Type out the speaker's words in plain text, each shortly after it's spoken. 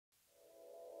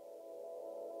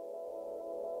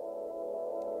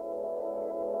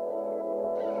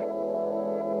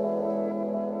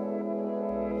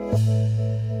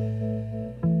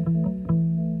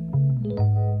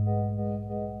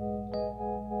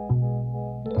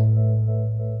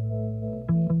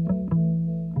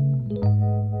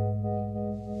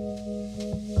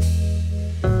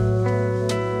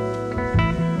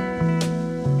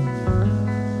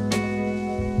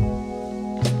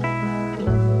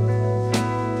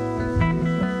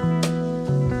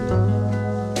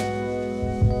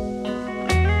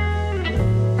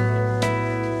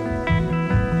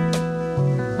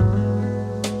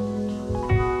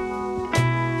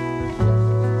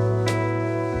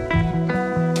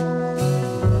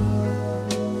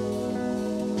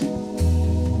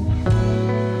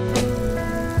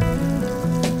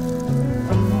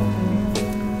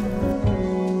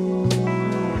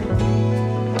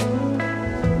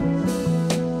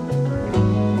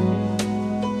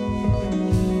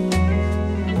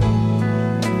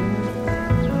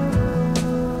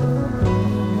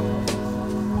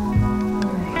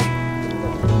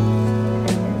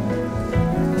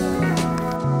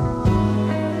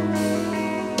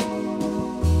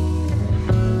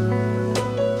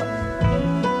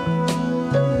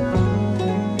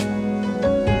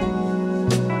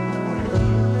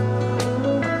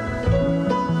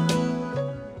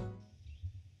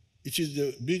is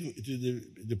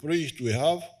the project we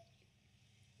have,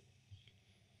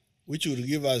 which will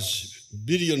give us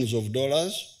billions of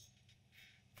dollars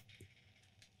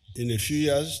in a few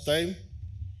years' time,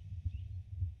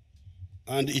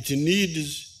 and it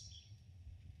needs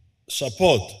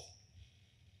support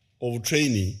of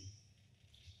training,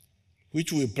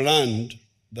 which we planned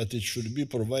that it should be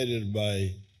provided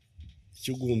by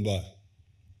Kigumba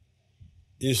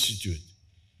Institute.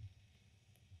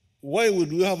 Why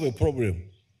would we have a problem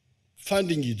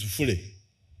funding it fully?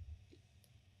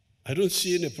 I don't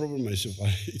see any problem myself.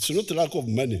 It's not a lack of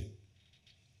money.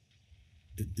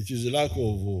 It is a lack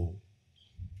of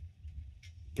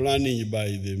planning by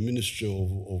the Ministry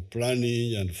of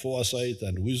Planning and Foresight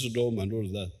and Wisdom and all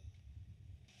that.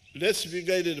 Let's be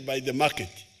guided by the market.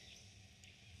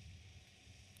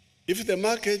 If the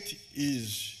market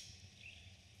is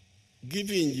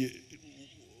giving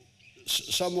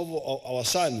some of our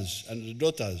sons and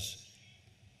daughters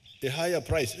a higher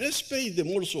price, let's pay them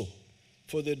also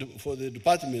for the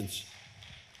departments.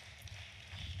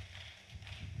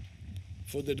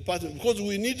 For the department, because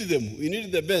we need them, we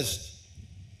need the best.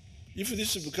 If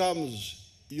this becomes,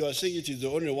 you are saying it is the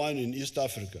only one in East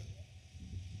Africa.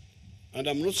 And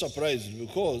I'm not surprised,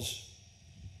 because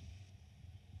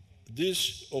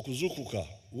this Okuzukuka,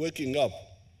 waking up,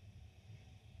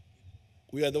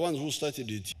 we are the ones who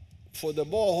started it. For the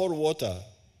borehole water,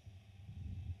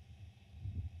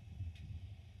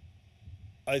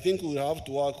 I think we have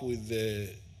to work with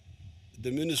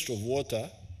the Ministry of Water.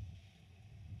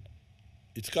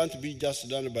 It can't be just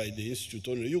done by the Institute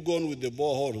only. You go on with the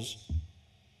boreholes,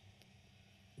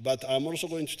 but I'm also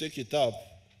going to take it up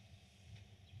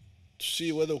to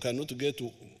see whether we cannot get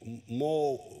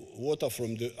more water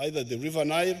from either the River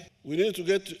Nile. We need to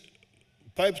get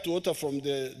piped water from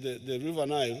the River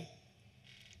Nile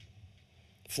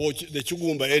for the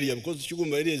Kigumba area, because the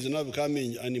Kigumba area is now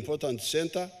becoming an important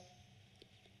center.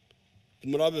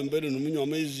 Murabe mbele numunyo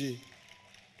amezi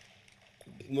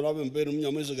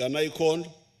ga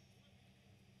Naikondo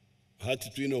hati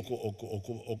twine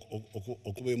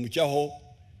okube muchaho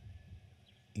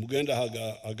mugenda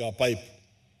haga pipe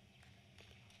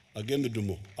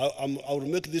agemidumo. I will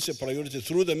make this a priority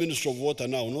through the Ministry of Water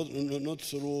now, not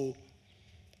through,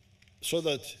 so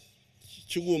that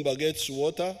Kigumba gets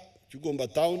water, Kigumba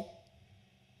town,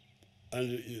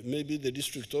 and maybe the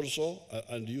district also,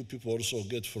 and you people also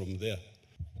get from there.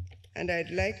 And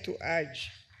I'd like to urge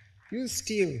you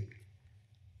still,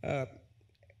 the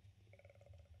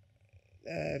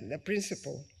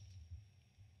principal,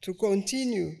 to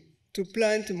continue to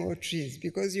plant more trees,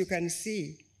 because you can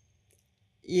see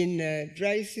in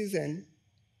dry season,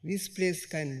 this place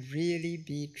can really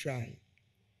be dry.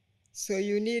 So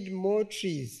you need more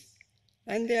trees.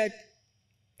 And there are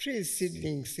trees,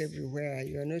 seedlings everywhere.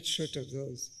 You are not short of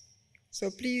those.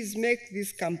 So please make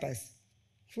this campus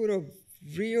full of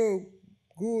real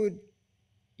good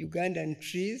Ugandan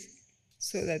trees,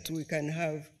 so that we can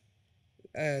have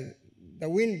the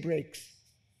windbreaks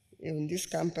in this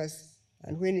campus,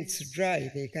 and when it's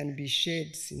dry, there can be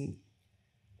shades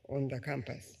on the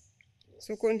campus.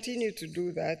 So continue to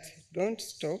do that, don't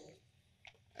stop,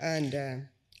 and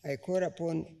I call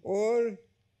upon all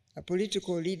the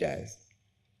political leaders,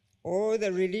 all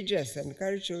the religious and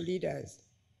cultural leaders,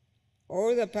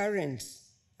 all the parents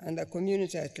and the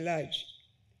community at large,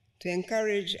 to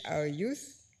encourage our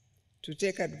youth to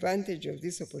take advantage of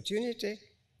this opportunity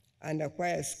and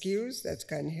acquire skills that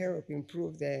can help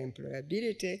improve their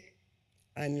employability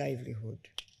and livelihood.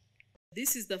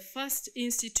 This is the first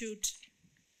institute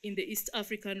in the East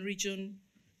African region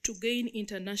to gain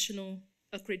international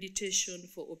accreditation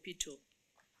for OPITO.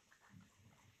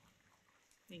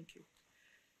 Thank you.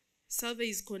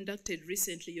 Surveys conducted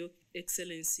recently, Your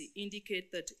Excellency,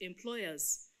 indicate that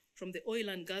employers from the oil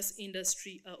and gas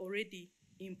industry are already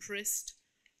impressed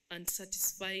and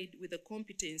satisfied with the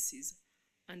competencies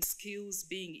and skills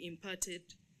being imparted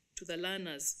to the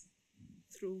learners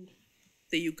through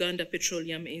the Uganda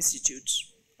Petroleum Institute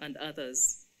and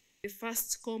others. The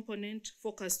first component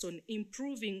focused on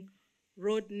improving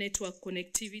road network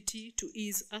connectivity to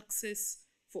ease access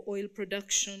for oil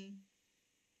production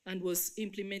and was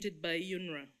implemented by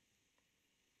UNRA.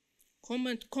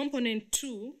 Component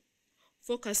 2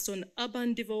 focused on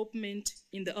urban development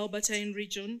in the Albertine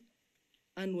region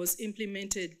and was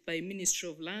implemented by Ministry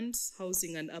of Lands,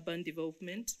 Housing and Urban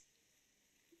Development.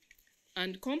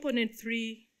 And component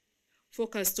 3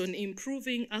 focused on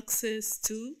improving access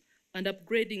to and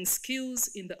upgrading skills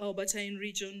in the Albertine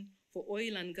region for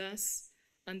oil and gas,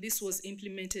 and this was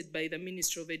implemented by the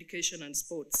Ministry of Education and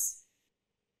Sports.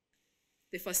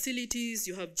 The facilities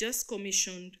you have just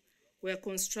commissioned were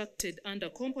constructed under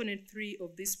Component 3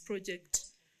 of this project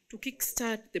to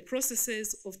kickstart the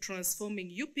processes of transforming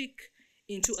UPIK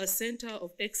into a center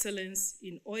of excellence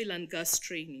in oil and gas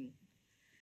training.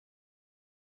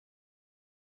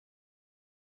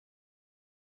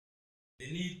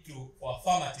 The need for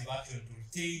affirmative action to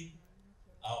retain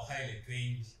our highly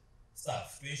trained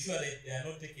staff to ensure that they are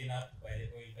not taken up by the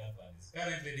oil companies.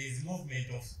 Currently, there is movement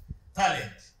of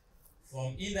talent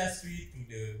from industry to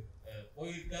the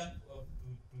oil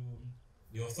to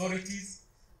the authorities,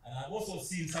 and I've also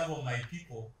seen some of my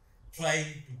people trying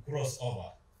to cross over.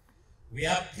 We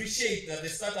appreciate that the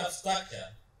startup structure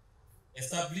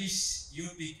established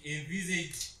UPIK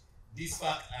envisaged this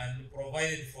fact and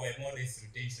provided for a modest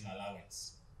retention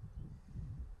allowance.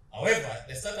 However,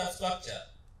 the startup structure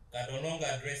can no longer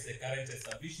address the current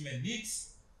establishment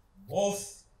needs,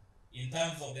 both in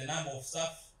terms of the number of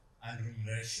staff and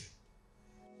remuneration.